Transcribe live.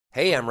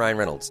Hey, I'm Ryan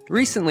Reynolds.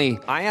 Recently,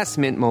 I asked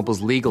Mint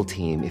Mobile's legal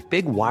team if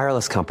big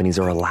wireless companies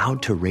are allowed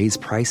to raise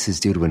prices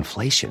due to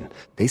inflation.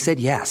 They said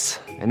yes.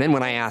 And then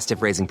when I asked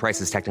if raising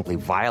prices technically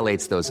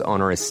violates those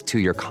onerous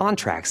two-year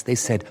contracts, they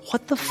said,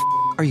 "What the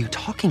are you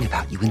talking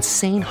about, you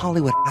insane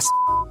Hollywood ass?"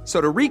 So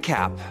to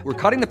recap,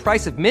 we're cutting the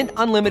price of Mint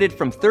Unlimited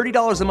from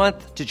 $30 a month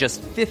to just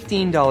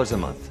 $15 a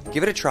month.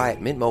 Give it a try at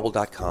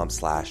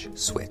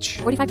mintmobile.com/switch.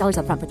 $45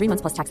 up front for 3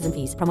 months plus taxes and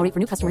fees. Promo rate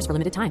for new customers for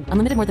limited time.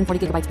 Unlimited more than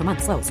 40 gigabytes per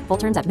month. Slows full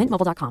terms at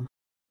mintmobile.com.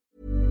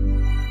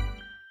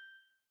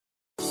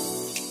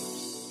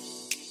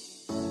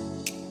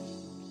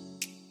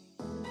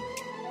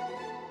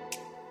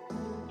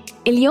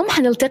 اليوم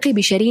حنلتقي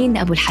بشيرين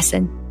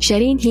أبولحسن.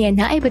 شيرين هي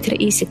نائبة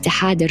رئيس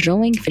اتحاد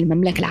الروينج في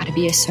المملكة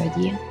العربية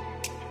السعودية،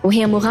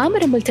 وهي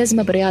مغامرة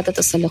ملتزمة برياضة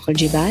تسلق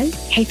الجبال،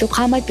 حيث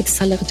قامت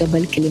بتسلق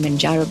جبل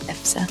كليمنجارو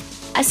بنفسها.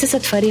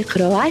 أسست فريق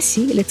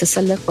رواسي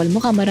للتسلق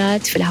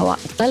والمغامرات في الهواء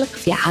الطلق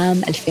في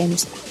عام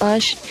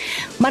 2017.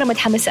 مرة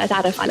متحمسة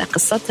أتعرف على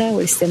قصتها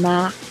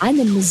والاستماع عن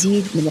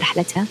المزيد من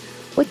رحلتها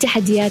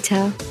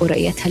وتحدياتها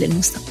ورؤيتها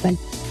للمستقبل.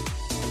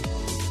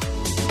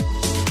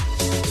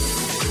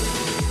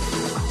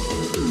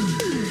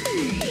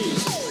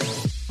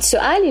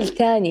 سؤالي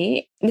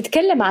الثاني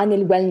نتكلم عن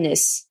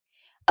الويلنس.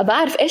 أبى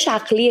أعرف إيش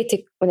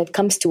عقليتك when it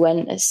comes to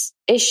wellness.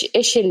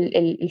 إيش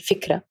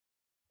الفكرة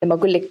لما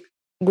أقول لك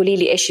قولي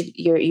لي إيش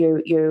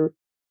your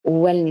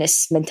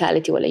wellness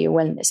mentality ولا your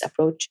wellness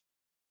approach.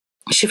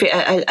 شوفي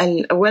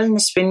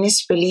الwellness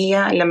بالنسبة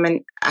لي لما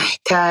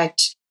أحتاج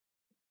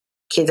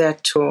كذا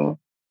to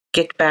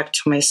get back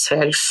to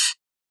myself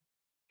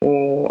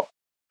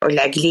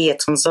والعقلية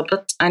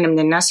تنضبط. أنا من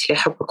الناس اللي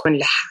أحب أكون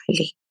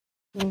لحالي،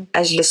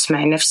 أجلس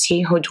مع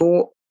نفسي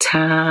هدوء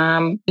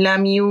تام، لا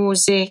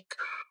ميوزك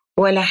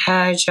ولا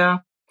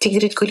حاجة.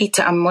 تقدري تقولي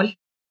تأمل،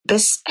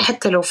 بس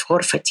حتى لو في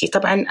غرفتي.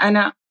 طبعا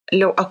أنا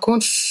لو أكون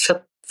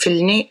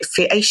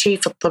في أي شيء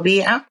في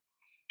الطبيعة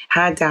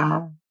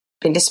هذا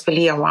بالنسبة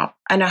لي واو.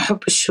 أنا أحب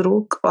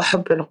الشروق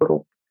وأحب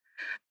الغروب،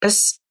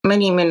 بس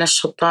ماني من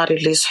الشطار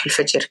اللي يصحى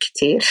الفجر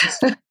كتير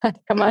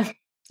كمان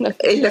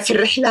إلا في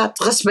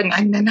الرحلات غصبا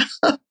عننا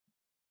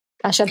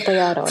عشان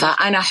طيارة.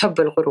 فأنا أحب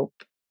الغروب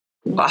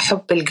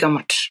وأحب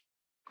القمر.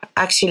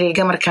 أكشلي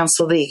القمر كان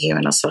صديقي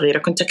وأنا صغيرة،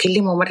 كنت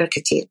أكلمه مرة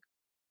كتير،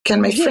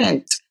 كان my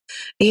friend.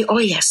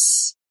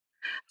 يس.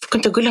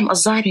 كنت أقول لهم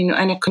الظاهر إنه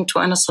أنا كنت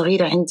وأنا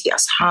صغيرة عندي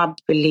أصحاب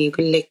اللي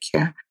يقول لك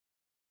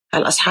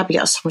الأصحاب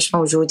اللي أصلا مش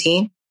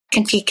موجودين.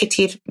 كان في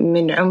كتير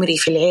من عمري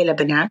في العيلة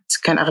بنات،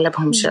 كان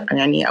أغلبهم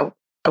يعني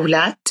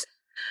أولاد،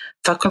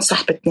 فكنت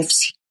صاحبة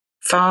نفسي.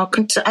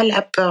 فكنت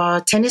ألعب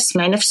تنس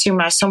مع نفسي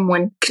ومع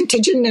someone، كنت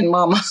أجنن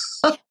ماما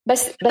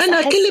بس أنا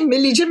أكلم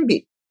اللي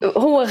جنبي.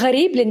 هو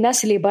غريب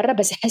للناس اللي برا،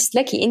 بس أحس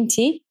لكي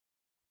أنتي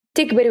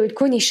تكبري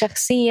وتكوني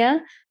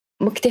شخصية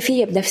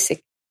مكتفية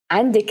بنفسك،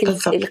 عندك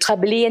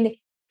القابلية إنك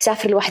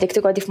تسافر لوحدك،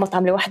 تقعدي في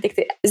مطعم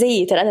لوحدك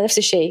زي ترى أنا نفس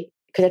الشيء،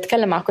 كنت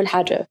أتكلم مع كل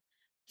حاجة.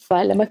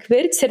 فلما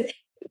كبرت صرت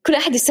كل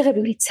أحد يستغرب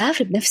يقولي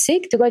تسافر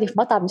بنفسك، تقعدي في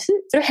مطعم،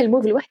 تروح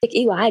الموفي لوحدك.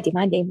 أيوة عادي،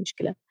 ما عندي أي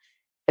مشكلة.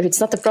 It's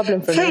not a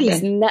problem for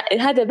me.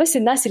 هذا بس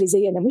الناس اللي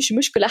زينا،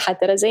 مش كل أحد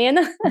ترى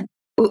زينا.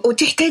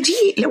 وتحتاجي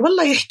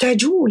والله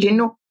يحتاجوه،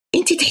 لأنه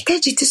أنت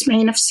تحتاجي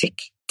تسمعي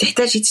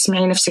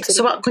نفسك،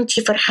 سواء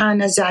كنتي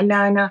فرحانة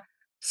زعلانة،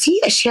 في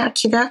أشياء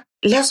كذا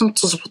لازم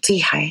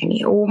تزبطيها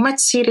يعني، وما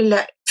تصير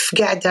إلا في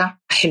قاعدة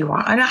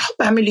حلوة. أنا أحب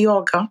أعمل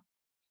يوغا،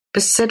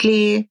 بس صار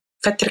لي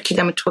فترة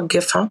كذا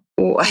متوقفة،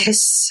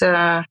 وأحس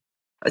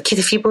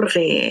كذا في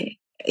برغي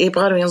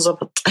يبغاله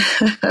ينضبط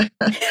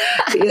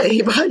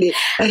يبغالي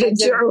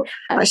أرجعه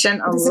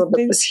عشان أنضبط،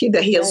 بس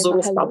كذا هي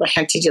الظروف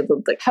طبعا تيجي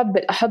ضدك.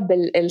 أحب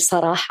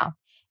الصراحة.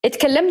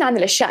 اتكلمنا عن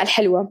الأشياء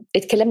الحلوة،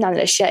 اتكلمنا عن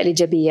الأشياء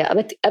الإيجابية.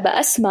 أبى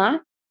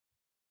أسمع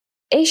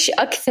إيش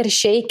أكثر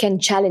شيء كان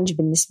تشالنج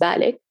بالنسبة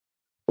لك،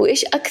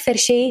 وإيش أكثر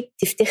شيء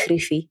تفتخري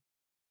فيه.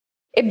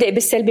 ابدأ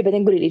بالسلبي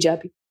بعدين قولي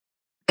الإيجابي.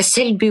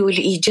 السلبي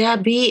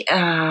والإيجابي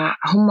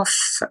هم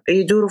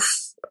يدوروا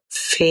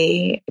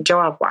في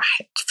جواب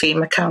واحد، في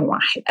مكان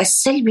واحد.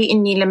 السلبي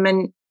إني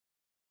لما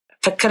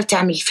فكرت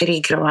أعمل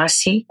فريق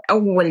رواسي،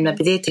 أول ما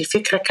بديت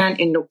الفكرة كان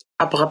إنه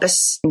أبغى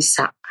بس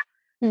نساء.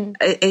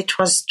 It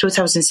was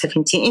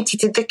 2017. أنتي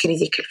تتذكري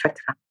ذيك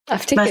الفترة؟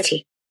 أفتكر. ما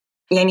في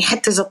يعني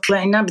حتى إذا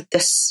طلعنا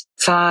بالدس.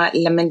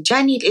 فلما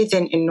جاني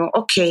الإذن إنه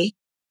أوكي،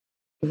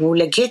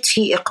 ولقيت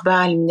في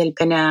إقبال من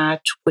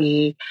البنات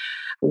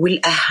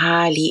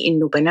والأهالي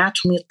إنه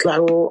بناتهم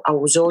يطلعوا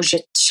أو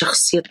زوجة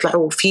شخص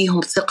يطلعوا،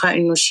 فيهم ثقة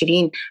إنه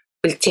شيرين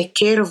will take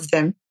care of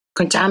them.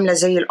 كنت عاملة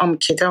زي الأم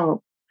كده،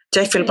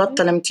 تعرفي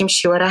البطة لما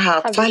تمشي وراها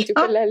أطفالها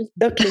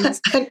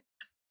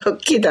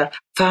كده.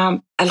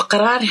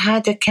 فالقرار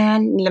هذا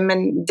كان لما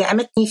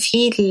دعمتني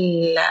فيه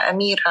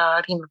الأميرة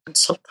ريما بنت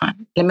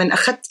سلطان، لما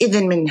أخذت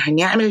إذن منها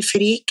إني أعمل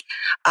الفريق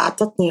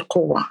أعطتني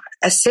قوة.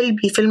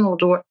 السلبي في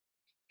الموضوع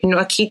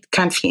إنه أكيد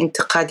كان في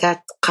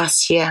انتقادات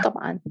قاسية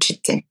طبعا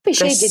جدا. في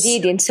شيء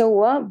جديد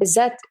ينسوى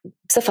بالذات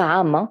بصفة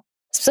عامة،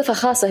 بصفة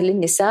خاصة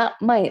للنساء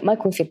ما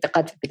يكون في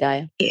انتقاد في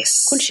البداية.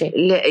 yes. كل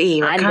شيء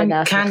أيوة.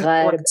 عندنا في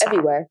الغرب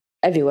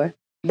everywhere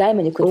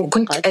دائما يكون في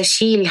انتقاد. وكنت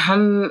أشيل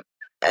هم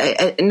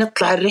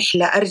نطلع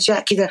الرحلة أرجع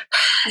كده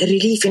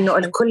ريليف إنه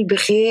الكل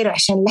بخير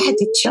عشان لحد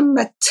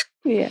يتشمت.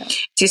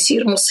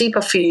 تصير مصيبة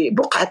في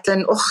بقعة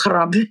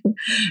أخرى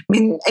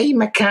من أي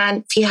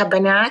مكان فيها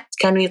بنات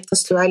كانوا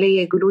يتصلوا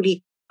علي يقولوا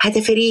لي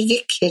هذا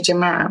فريقك يا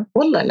جماعة؟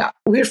 والله لا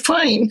we're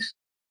fine.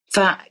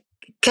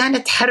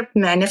 فكانت حرب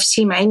مع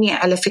نفسي، مع إني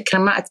على فكرة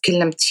ما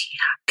أتكلمت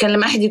فيها. كان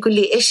لما أحد يقول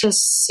لي إيش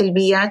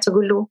السلبيات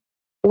أقول له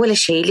ولا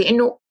شيء،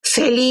 لأنه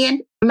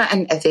فعليا ما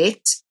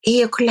أنأذيت،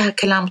 هي كلها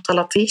كلام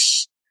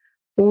طلطيش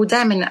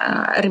ودائما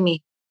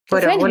أرمي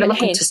ولا ما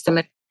كنت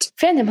استمر.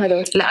 فينهم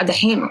هذول؟ لا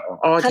دحين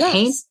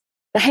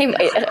دحين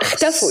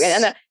اختفوا. يعني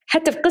أنا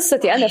حتى في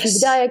قصتي أنا في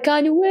البداية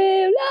كانوا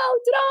لا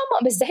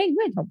ودراما، بس دحين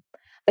وينهم؟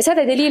 بس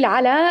هذا دليل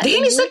على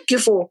دحين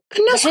يسقفوا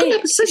الناس كلها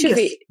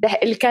بتسقف.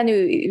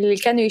 اللي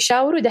كانوا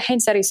يشاوروا دحين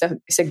صاروا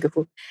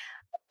يسقفوا.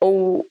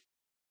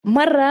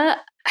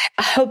 ومرة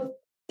أحب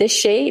ده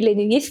الشيء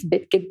لأنه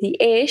يثبت قد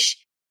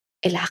إيش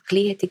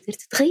العقلية تقدر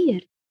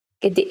تتغير،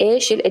 قد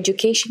إيش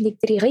الإدوكيشن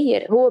يقدر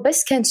يغير. هو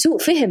بس كان سوء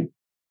فهم،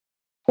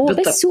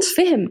 بالضبط. بس سوء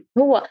فهم.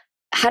 هو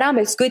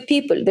حرام. it's good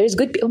people, there's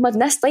good people. هم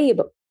الناس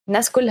طيبة،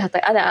 الناس كلها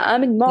طيبة. أنا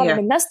آمن معظم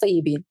الناس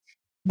طيبين،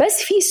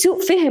 بس في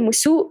سوء فهم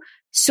وسوء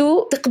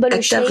تقبلوا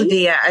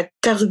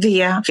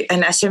التغذية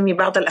أنا أسمي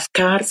بعض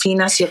الأفكار في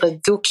ناس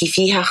يغذوكي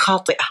فيها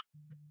خاطئة.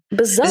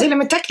 بالضبط. زي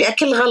لما تاكلي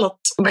أكل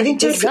غلط وبعدين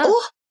تعرفي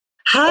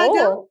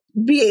هذا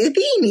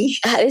بيأذيني.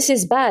 this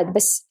is bad.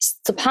 بس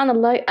سبحان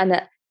الله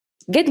أنا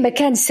قد ما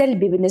كان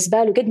سلبي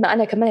بالنسبة له قد ما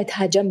أنا كمان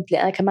اتهاجمت،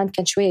 لأن أنا كمان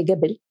كان شوية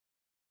قبل.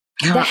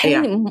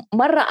 دحين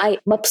مرة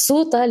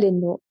مبسوطة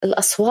لأنه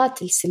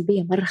الأصوات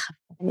السلبية مرة خفيفة.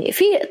 يعني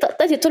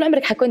في طول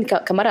عمرك حكون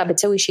كمرأة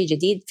بتسوي شيء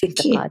جديد في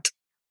انتقاد،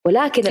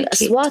 ولكن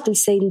الأصوات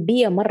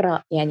السلبية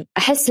مرة يعني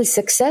أحس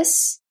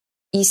السكسس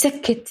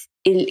يسكت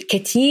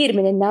الكثير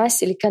من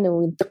الناس اللي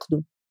كانوا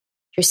ينتقدوا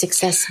your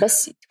success.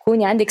 بس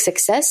تكوني عندك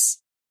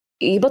success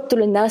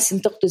يبطلوا الناس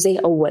ينتقدوا زي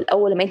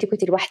أول ما أنت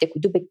كنت لوحدك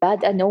ودوبك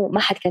بادئة أنه ما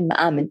حد كان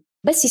مآمن.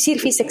 بس يصير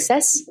في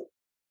success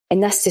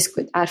الناس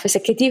تسكت. عارفة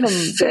سكتيهم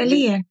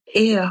فعليا.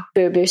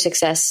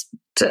 success.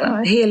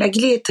 هي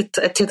العقلية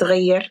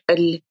تتغير.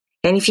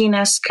 يعني في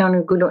ناس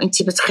كانوا يقولوا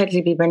أنت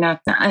بتخربي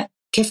بناتنا.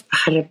 كيف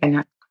بخرب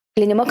بنات؟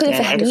 لأنه ما كنا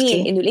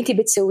فاهمين إنه اللي أنت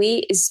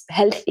بتسويه is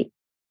healthy.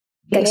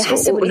 كان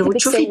يحسب ولو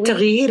تشوفي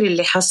التغيير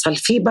اللي حصل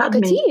في بعض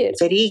من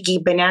فريقي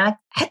بنات،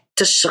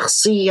 حتى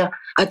الشخصية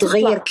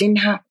اتغيرت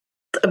لأنها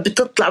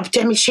بتطلع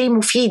بتعمل شيء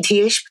مفيد.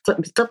 هي إيش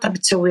بتطلع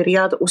بتسوي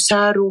رياضة،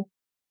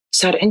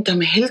 صار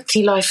عندهم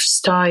healthy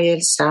lifestyle،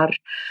 صار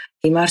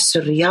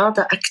يمارسوا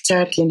الرياضة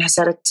أكتر لأنها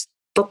صارت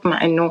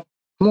تطمع إنه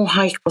مو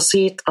هايك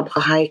بسيط،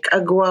 أبغى هايك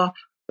أقوى.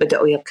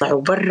 بدأوا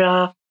يطلعوا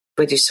برا،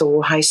 بدأوا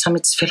يسووا هاي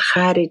summits في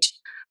الخارج.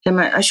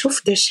 لما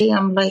أشوف ده الشيء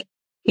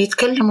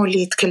يتكلموا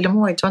اللي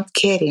يتكلموا I don't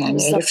care.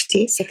 يعني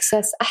عرفتي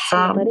success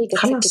أحلى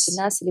طريقة تسكت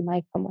الناس اللي ما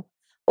يفهموا.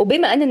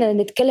 وبما أننا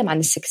نتكلم عن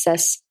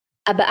السكسس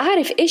أبى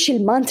أعرف إيش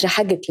المانترا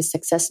حقك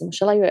للسكسس. ما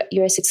شاء الله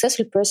you're a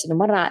successful person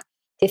ومرة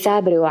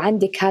تثابري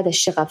وعندك هذا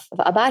الشغف.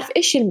 فأبى أعرف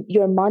إيش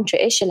your mantra،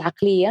 إيش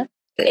العقلية،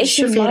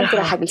 إيش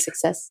المانترا حق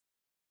السكسس.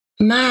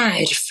 ما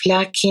أعرف،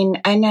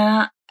 لكن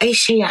أنا أي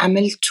شيء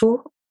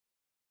عملته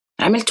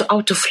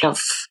out of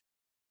love.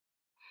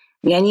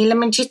 يعني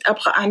لما جيت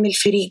أبغى أعمل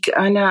فريق،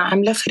 أنا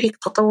عاملة فريق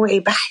تطوعي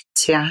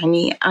بحت.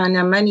 يعني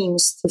أنا ماني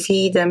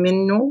مستفيدة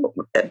منه،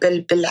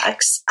 بل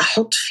بالعكس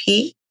أحط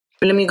فيه.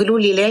 ولما يقولوا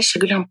لي ليش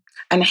أقول لهم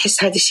أنا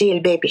أحس هذا الشيء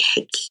البيبي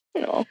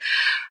حقي.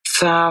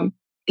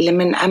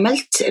 فلما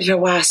عملت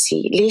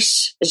رواسي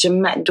ليش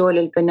جمعت دول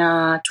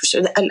البنات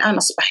الآن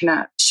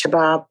أصبحنا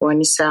شباب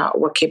ونساء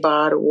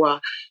وكبار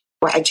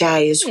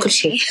وعجائز وكل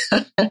شيء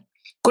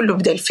كله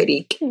بدأ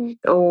الفريق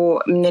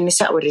ومن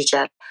النساء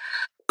والرجال.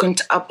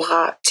 كنت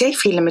أبغى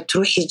تعرفي لما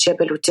تروحي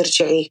الجبل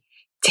وترجعي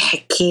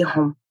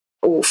تحكيهم،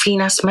 وفي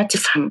ناس ما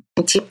تفهم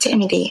أنتي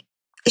بتعملي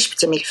إيش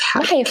بتعملي في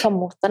حالك. ما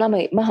حيفهموا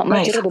طالما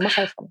ما جربوا، ما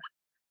حيفهموا.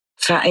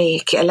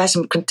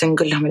 لازم كنت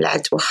نقول لهم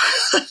العدوى.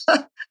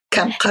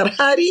 كان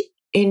قراري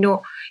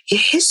إنه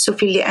يحسوا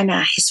في اللي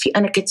أنا أحس فيه.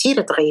 أنا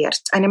كثير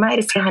تغيرت، أنا ما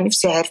أعرف لها.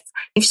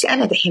 نفسي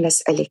أنا دحين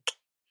أسألك،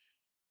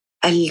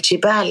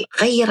 الجبال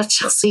غيرت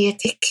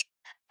شخصيتك؟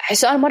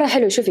 سؤال مرة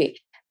حلو. شوفي،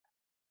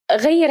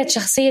 غيرت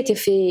شخصيتي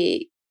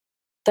في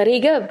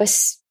طريقة،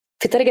 بس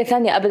في طريقة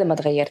ثانية أبدا ما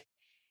تغيرت.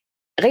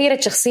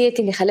 غيرت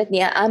شخصيتي اللي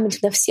خلتني أآمن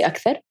في نفسي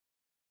أكثر،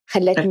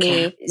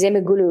 خلتني زي ما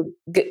يقولوا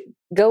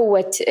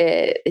قوت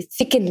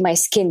thickened my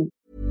skin.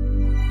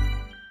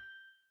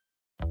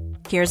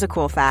 Here's a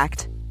cool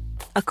fact.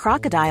 A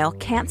crocodile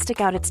can't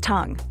stick out its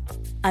tongue.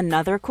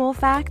 Another cool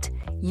fact,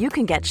 you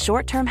can get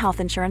short-term health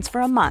insurance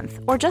for a month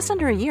or just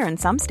under a year in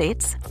some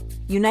states.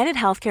 United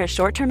Healthcare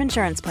short-term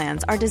insurance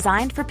plans are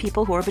designed for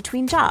people who are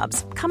between jobs,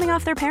 coming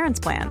off their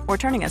parents' plan, or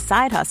turning a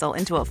side hustle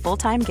into a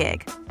full-time gig.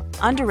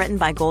 Underwritten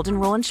by Golden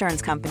Rule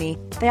Insurance Company,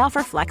 they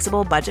offer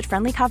flexible,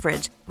 budget-friendly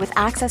coverage with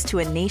access to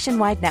a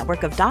nationwide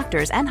network of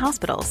doctors and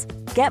hospitals.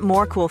 Get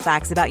more cool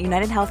facts about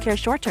United Healthcare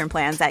short-term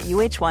plans at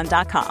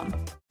uh1.com.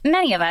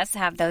 Many of us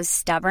have those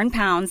stubborn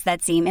pounds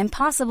that seem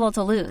impossible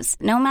to lose,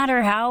 no matter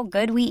how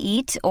good we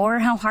eat or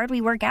how hard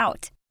we work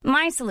out.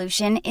 My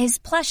solution is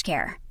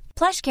PlushCare.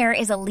 PlushCare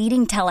is a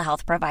leading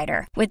telehealth provider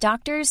with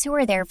doctors who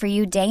are there for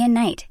you day and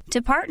night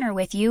to partner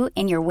with you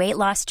in your weight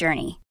loss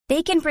journey.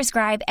 They can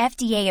prescribe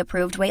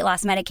FDA-approved weight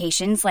loss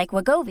medications like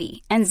Wegovy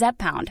and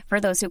Zepbound for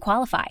those who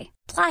qualify.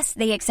 Plus,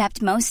 they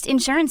accept most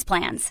insurance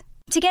plans.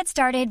 To get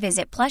started,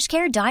 visit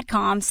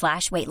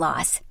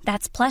plushcare.com/weightloss.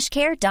 That's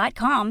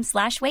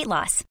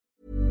plushcare.com/weightloss.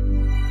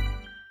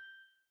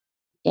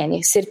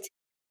 يعني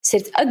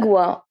صرت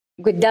أقوى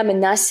قدام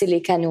الناس اللي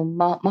كانوا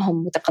ما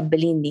هم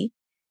متقبليني،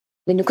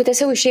 لأنه كنت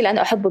أسوي الشيء اللي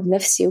أنا أحبه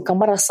بنفسي وكان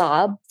مرة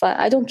صعب،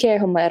 I don't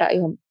care هم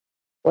رأيهم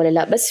ولا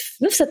لا. بس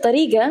في نفس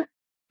الطريقة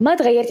ما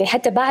تغيرت،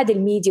 حتى بعد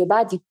الميديا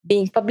وبعد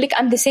being public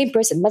I'm the same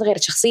person، ما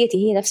تغيرت شخصيتي،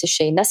 هي نفس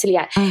الشيء. الناس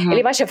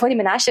اللي ما شافوني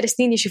من 10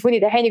 سنين يشوفوني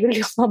دحين يقولوا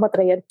لي ما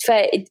تغيرت.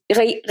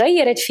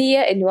 فغيرت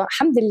فيها إنه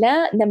الحمد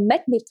لله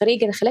نمتني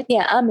بطريقة اللي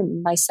خلتني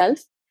أآمن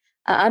myself،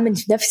 أآمن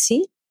في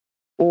نفسي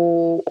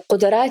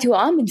وقدراتي،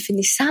 وآمن في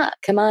النساء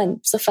كمان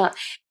بصفة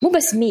مو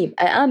بس ميم،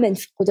 آمن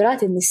في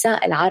قدرات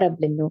النساء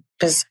العرب. لأنه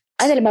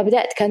أنا لما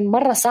بدأت كان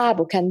مرة صعب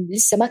وكان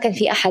لسه ما كان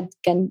في أحد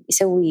كان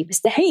يسويه،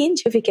 بس دحين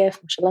شوفي كيف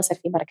ما شاء الله صار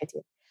في مرة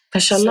كثير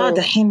ما شاء الله.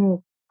 دحين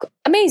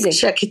amazing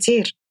أشياء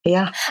كتير.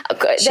 دائما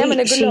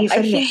أقول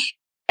لهم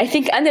I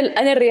think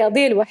أنا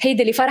الرياضية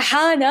الوحيدة اللي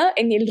فرحانة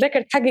إني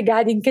الريكورد حقي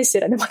قاعد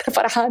ينكسر، أنا مرة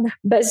فرحانة.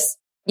 بس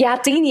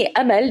يعطيني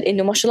أمل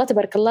إنه ما شاء الله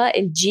تبارك الله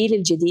الجيل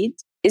الجديد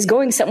is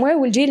going somewhere،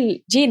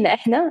 والجيل جيلنا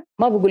إحنا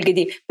ما بقول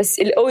قديم بس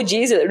ال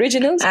OGs ال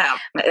originals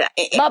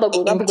ما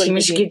بقول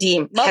مش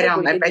قديم،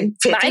 حرام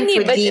مع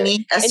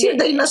إني أصير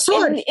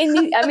ديناصور.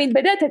 إني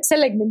بدأت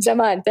أتسلق من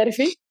زمان،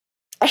 تعرفي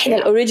إحنا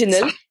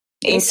الأوريجينال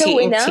اللي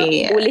سوينا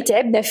واللي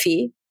تعبنا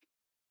فيه.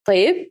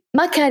 طيب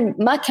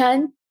ما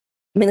كان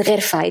من غير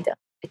فايدة.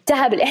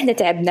 التعب اللي إحنا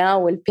تعبناه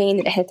والبين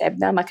اللي إحنا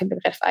تعبناه ما كان من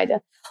غير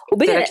فايدة،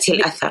 تركت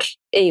الأثر.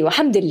 أيوة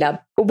الحمد لله.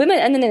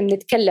 وبما أننا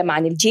نتكلم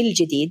عن الجيل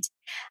الجديد،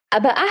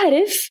 أبى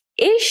أعرف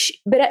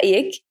إيش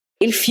برأيك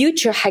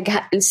الفيوتشر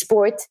حق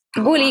السبورت؟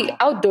 قولي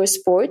outdoor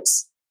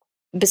sports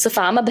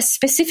بصفة عامة، بس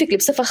specifically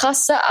بصفة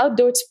خاصة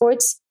outdoor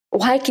sports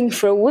وhiking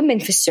for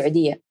women في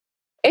السعودية.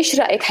 إيش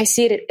رأيك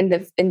حيصير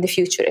in the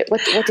future?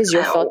 What is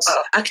your thoughts؟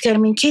 أكتر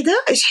من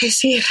كده إيش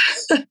حيصير؟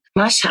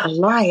 ما شاء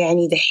الله.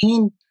 يعني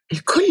دحين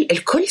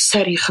الكل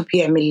صار يحب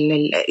يعمل.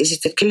 إذا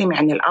تتكلمي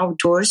عن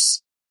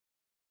الأوتدورز،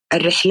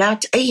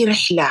 الرحلات، أي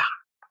رحلة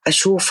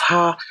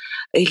أشوفها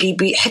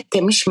اللي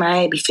حتى مش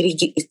معاي بالفريق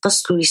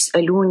يتصلوا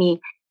يسألوني،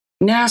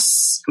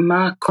 ناس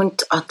ما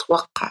كنت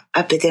أتوقع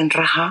أبدا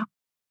رها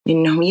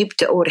إنهم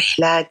يبدأوا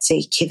رحلات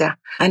زي كذا.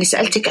 أنا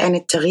سألتك عن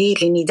التغيير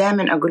لأني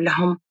دائما أقول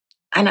لهم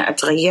أنا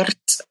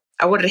أتغيرت.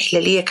 أول رحلة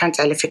لي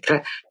كانت على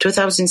فكرة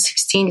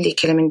 2016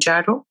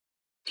 لكليمنجارو.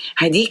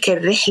 هذيك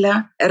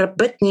الرحلة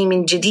ربتني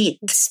من جديد.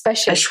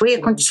 شوية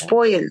كنت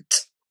سبويلد،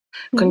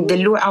 كنت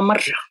دلوعة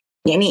مرة،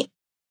 يعني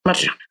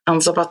مرة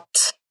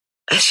انضبطت.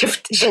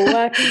 شفت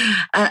جواك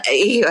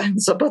ايوه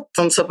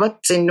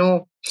انضبطت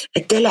انه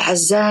الدلع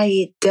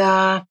الزايد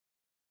ده،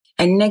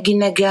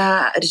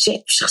 النقنقة،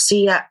 رجعت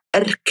بشخصية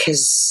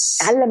أركز.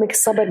 علمك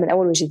الصبر من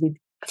أول وجديد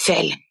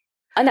فعلا.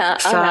 أنا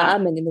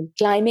آمن إنه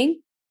الكلايمينج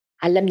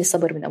علمني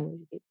صبر من أول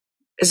وجديد.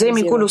 زي ما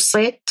يقولوا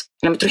الصيد،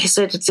 لما تروحي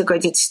الصيد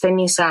تقعدي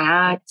تستني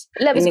ساعات،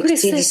 لا بس كل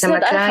تيجي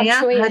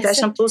سمكاية، هذا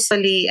عشان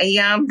توصلي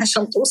أيام،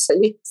 عشان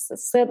توصلي.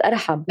 الصيد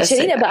أرحب.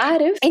 شيرين أبغى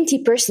أعرف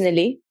أنتي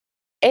personally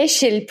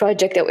إيش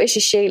البروجكت أو إيش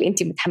الشيء اللي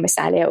أنتي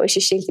متحمسة عليه أو إيش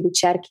الشيء اللي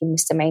بتشاركي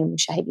المستمعين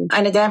والمشاهدين؟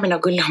 أنا دائما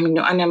أقول لهم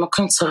إنه أنا ما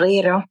كنت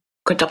صغيرة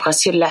كنت أبغى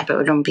أصير لاعبة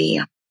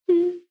أولمبية.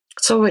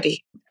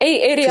 تصوري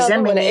أي رياضة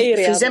ولا أي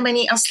رياضة؟ في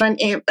زمني أصلا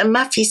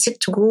ما في ست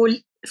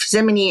تقول في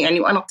زمني، يعني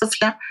وأنا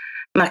طفلة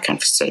ما كان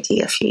في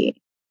السعودية في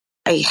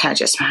أي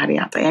حاجة اسمها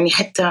رياضة. يعني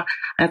حتى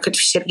أنا كنت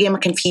في الشرقية ما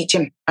كان في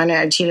جيم.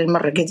 أنا أجيل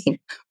المرة قديم،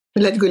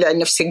 لا تقول عن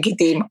نفسك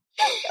قديمة.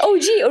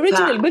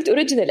 أوريجينال قلت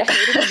أوريجينال.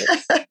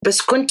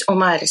 بس كنت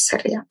أمارس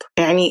الرياضة.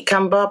 يعني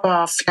كان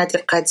بابا في نادي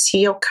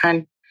القادسية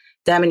وكان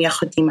دائما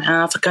ياخذني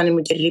معاه، فكان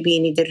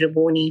المدربين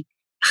يدربوني.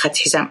 أخذت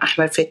حزام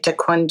أحمر في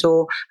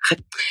التايكوندو،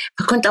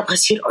 فكنت أبغى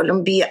أصير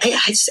أولمبية. أي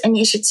أحد يسألني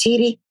إيش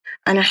تصيري،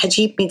 أنا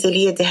حجيب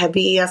ميدالية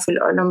ذهبية في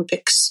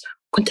الأولمبيكس.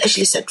 كنت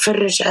أجلس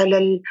أتفرج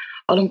على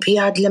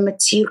الأولمبياد لما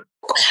تصير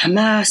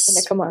حماس.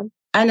 أنا كمان.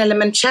 أنا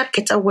لما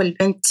شاركت أول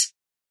بنت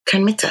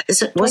كان متى؟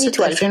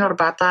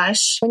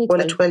 2014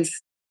 ولا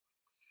 12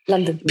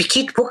 لندن.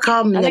 بكيت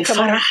بكى من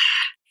الفرح.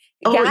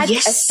 قعدت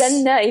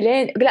أستنى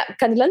إلين، لا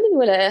كان لندن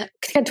ولا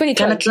كان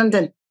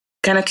 2012؟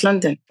 كانت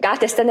لندن.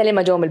 قعدت أستنى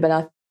لما جوهم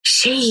البنات.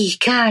 شيء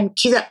كان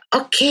كذا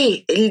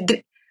أوكي.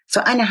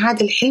 فأنا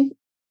هذا الحلم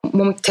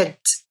ممتد.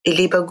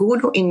 اللي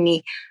بقوله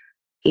إني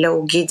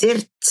لو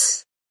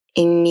قدرت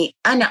إني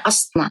أنا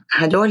أصنع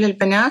هدول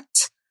البنات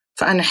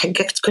فأنا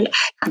حققت كل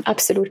أحلام.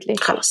 Absolutely.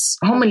 خلاص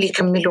هم اللي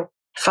يكملوا.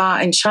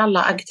 فإن شاء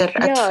الله أقدر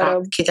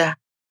أدفع كذا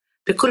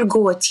بكل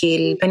قوتي.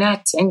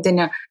 البنات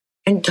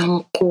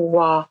عندهم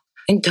قوة،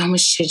 عندهم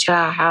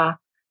الشجاعة،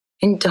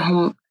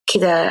 عندهم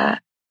كذا،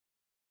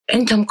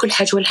 عندهم كل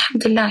حاجة.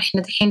 والحمد لله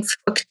إحنا دحين في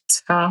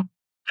وقت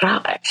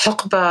رائع،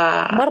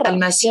 حقبة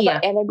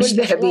الماسية مش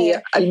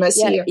ذهبية،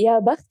 الماسية. يا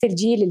بخت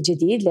الجيل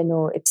الجديد،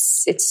 لأنه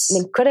it's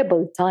an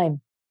incredible time.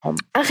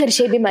 آخر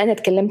شيء، بما أنا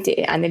تكلمت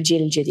عن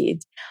الجيل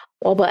الجديد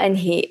وأبغى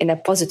أنهي in a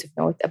positive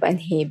note، أبغى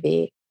أنهي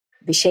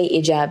بشيء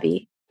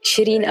إيجابي.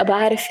 شيرين، أبغى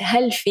أعرف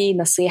هل في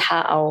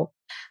نصيحة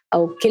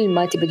أو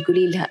كلمة تبي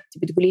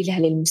تقولي لها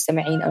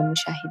للمستمعين أو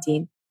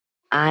المشاهدين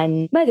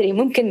عن ما أدري،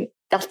 ممكن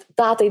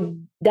تعطي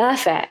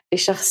دافع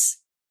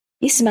لشخص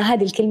يسمع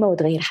هذه الكلمة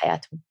وتغير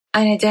حياتهم؟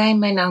 أنا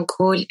دائما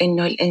أقول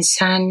إنه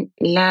الإنسان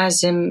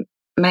لازم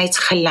ما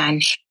يتخلى عن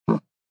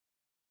حلمه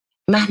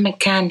مهما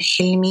كان.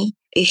 حلمي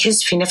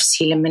يحس في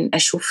نفسي لما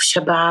أشوف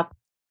شباب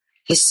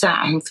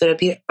لساعهم في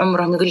ربيع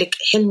عمرهم يقول لك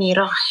حلمي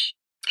راح.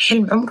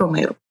 حلم عمره ما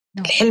يروح.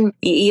 الحلم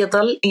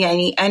يظل.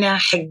 يعني أنا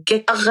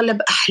حققت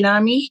أغلب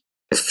أحلامي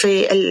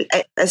في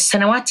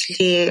السنوات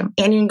اللي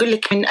يعني نقول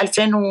لك من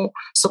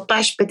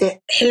 2016 بدأ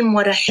حلم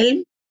ورا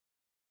حلم.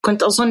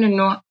 كنت أظن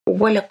إنه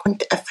ولا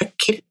كنت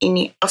أفكر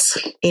إني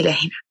أصل إلى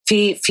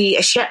هنا في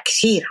أشياء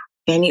كثيرة.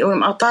 يعني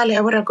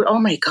أطالع ورا أقول أوه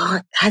ماي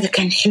جاد هذا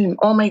كان حلم،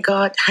 أوه ماي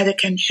جاد هذا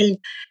كان حلم.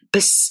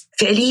 بس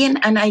فعليا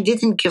أنا I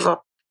didn't give up.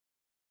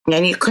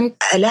 يعني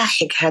كنت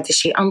ألاحق هذا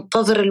الشيء،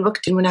 أنتظر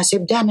الوقت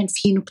المناسب. دائما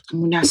في نقطة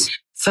مناسبة.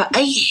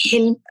 فأي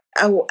حلم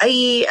أو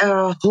أي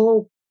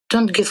hope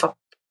don't give up.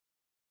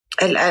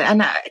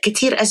 أنا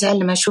كثير أزعل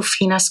لما أشوف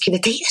في ناس كذا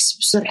تيأس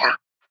بسرعة.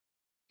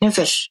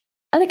 never.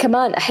 أنا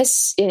كمان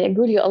أحس يعني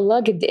أقول يا الله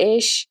قد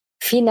إيش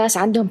في ناس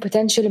عندهم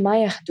potential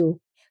ما ياخدوه.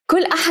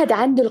 كل أحد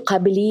عنده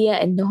القابلية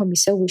إنهم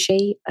يسوي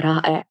شيء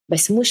رائع،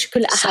 بس مش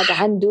كل أحد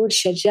عنده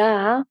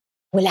الشجاعة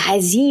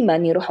والعزيمة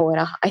أن يروحوا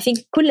وراها. I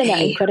think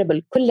كلنا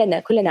incredible،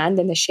 كلنا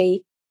عندنا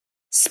شيء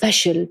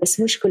special، بس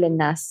مش كل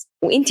الناس.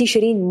 وإنتي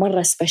شيرين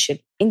مرة special،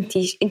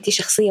 إنتي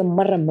شخصية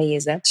مرة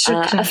مميزة.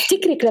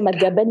 أفتكرك لما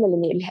تقابلنا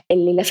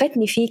اللي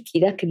لفتني فيك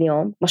ذاك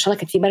اليوم ما شاء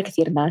الله كان في مرة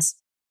كثير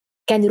ناس،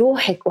 كان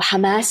روحك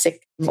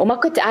وحماسك، وما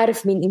كنت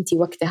أعرف مين أنتي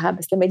وقتها،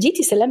 بس لما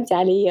جيتي سلمت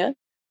علي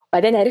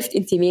بعدين عرفت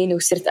أنتي مين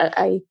وصرت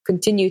I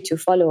continue to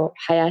follow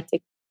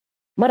حياتك.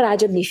 مرة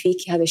عجبني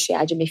فيك هذا الشيء،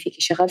 عجبني فيك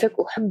شغفك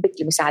وحبك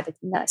لمساعدة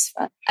الناس.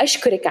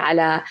 فأشكرك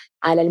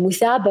على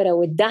المثابرة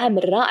والدعم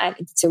الرائع اللي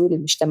أنت تسويه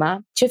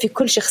للمجتمع. شوفي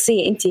كل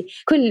شخصية أنت،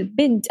 كل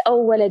بنت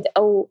أو ولد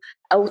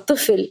أو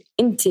طفل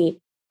أنت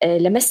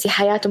لمستي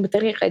حياتهم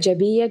بطريقة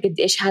إيجابية، قد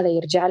إيش هذا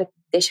يرجع لك،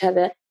 قد إيش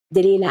هذا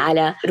دليل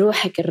على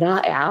روحك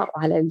الرائعة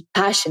وعلى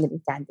الباشن اللي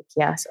أنت عندك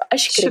إياه.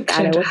 أشكرك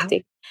على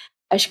وقتك،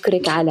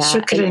 أشكرك على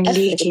شكرا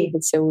ليكي اللي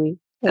بتسويه.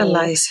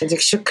 الله يسعدك.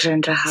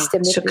 شكرا رها،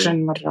 شكرا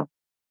مرة.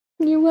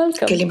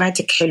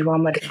 كلماتك حلوة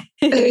مرة.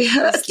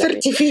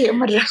 أثرتي فيه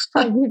مرة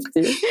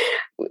حبيبتي.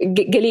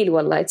 قليل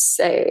والله.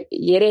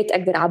 يا ريت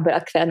أقدر أعبر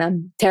أكثر،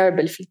 أنا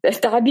terrible في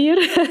التعبير.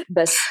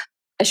 بس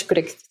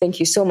أشكرك thank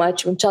you so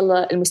much. وإن شاء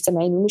الله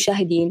المستمعين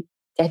والمشاهدين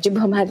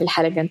تعجبهم هذه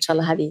الحلقة. إن شاء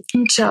الله هذه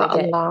إن شاء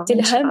الله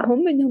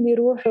تلهمهم إنهم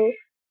يروحوا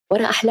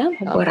وراء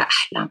أحلامهم. وراء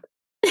أحلام.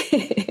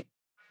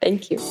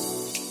 thank you.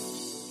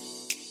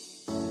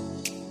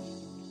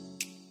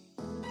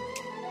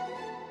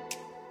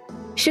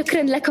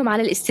 شكرا لكم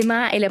على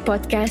الاستماع إلى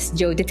بودكاست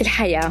جودة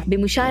الحياة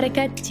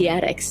بمشاركة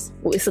TRX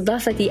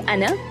واستضافتي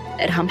أنا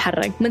إرهام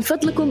حرق. من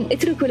فضلكم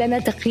اتركوا لنا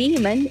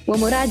تقييما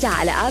ومراجعة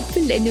على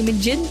أبل، لأنه من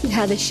جد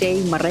هذا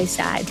الشيء مرة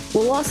يساعد.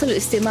 وواصلوا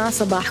الاستماع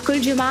صباح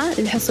كل جمعة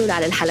للحصول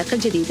على الحلقة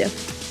الجديدة.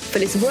 في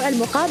الأسبوع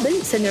المقابل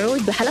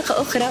سنعود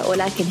بحلقة أخرى،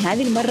 ولكن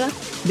هذه المرة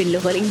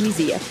باللغة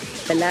الإنجليزية،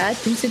 فلا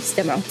تنسوا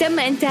تستمعوا. تم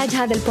إنتاج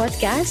هذا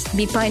البودكاست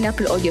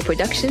بباينابل أوديو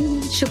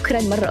برودكشن.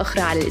 شكرا مرة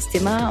أخرى على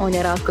الاستماع،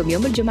 ونراكم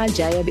يوم الجمعة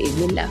الجاية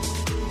بإذن الله.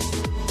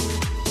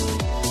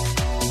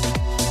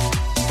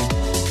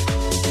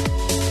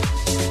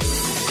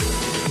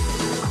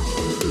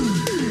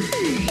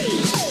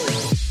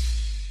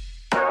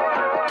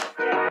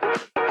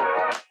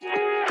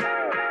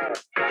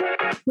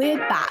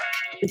 We're back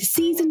with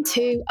Season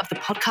 2 of the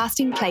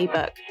Podcasting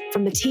Playbook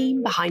from the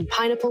team behind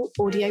Pineapple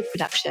Audio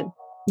Production.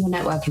 Your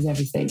network is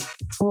everything.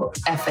 Put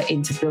effort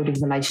into building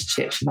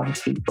relationships with other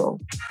people.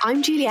 I'm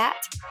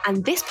Juliette, and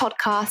this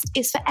podcast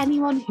is for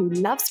anyone who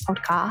loves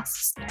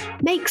podcasts,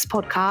 makes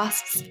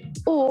podcasts,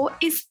 or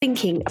is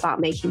thinking about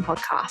making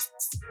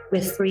podcasts.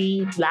 We're three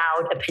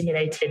loud,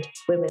 opinionated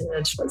women, and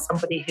I just want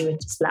somebody who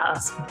would just let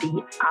us be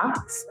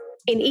us.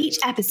 In each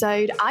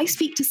episode, I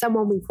speak to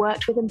someone we've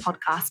worked with in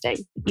podcasting.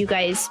 You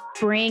guys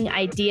bring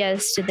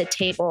ideas to the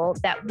table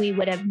that we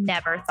would have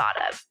never thought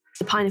of.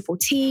 The Pineapple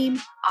team,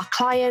 our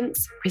clients,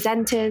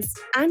 presenters,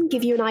 and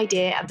give you an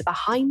idea of the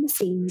behind the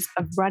scenes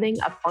of running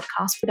a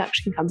podcast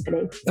production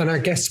company. And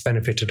our guests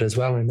benefited as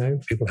well. I know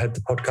people had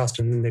the podcast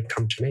and then they'd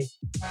come to me.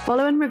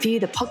 Follow and review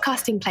the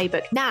Podcasting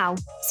Playbook now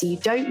so you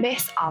don't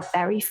miss our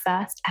very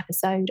first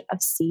episode of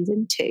Season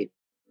 2.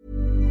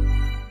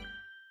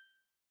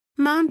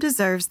 Mom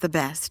deserves the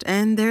best,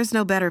 and there's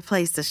no better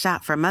place to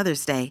shop for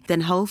Mother's Day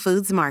than Whole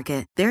Foods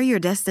Market. They're your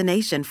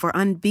destination for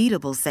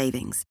unbeatable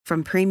savings,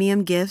 from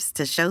premium gifts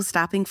to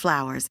show-stopping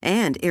flowers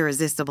and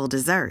irresistible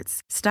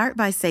desserts. Start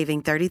by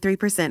saving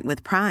 33%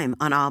 with Prime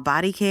on all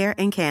body care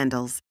and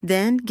candles.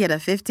 Then get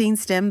a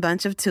 15-stem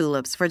bunch of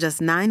tulips for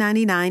just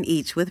 $9.99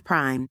 each with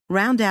Prime.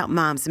 Round out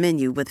Mom's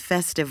menu with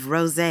festive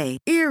rosé,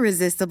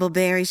 irresistible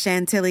berry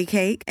chantilly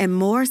cake, and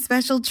more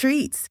special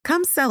treats.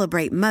 Come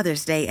celebrate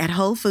Mother's Day at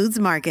Whole Foods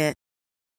Market.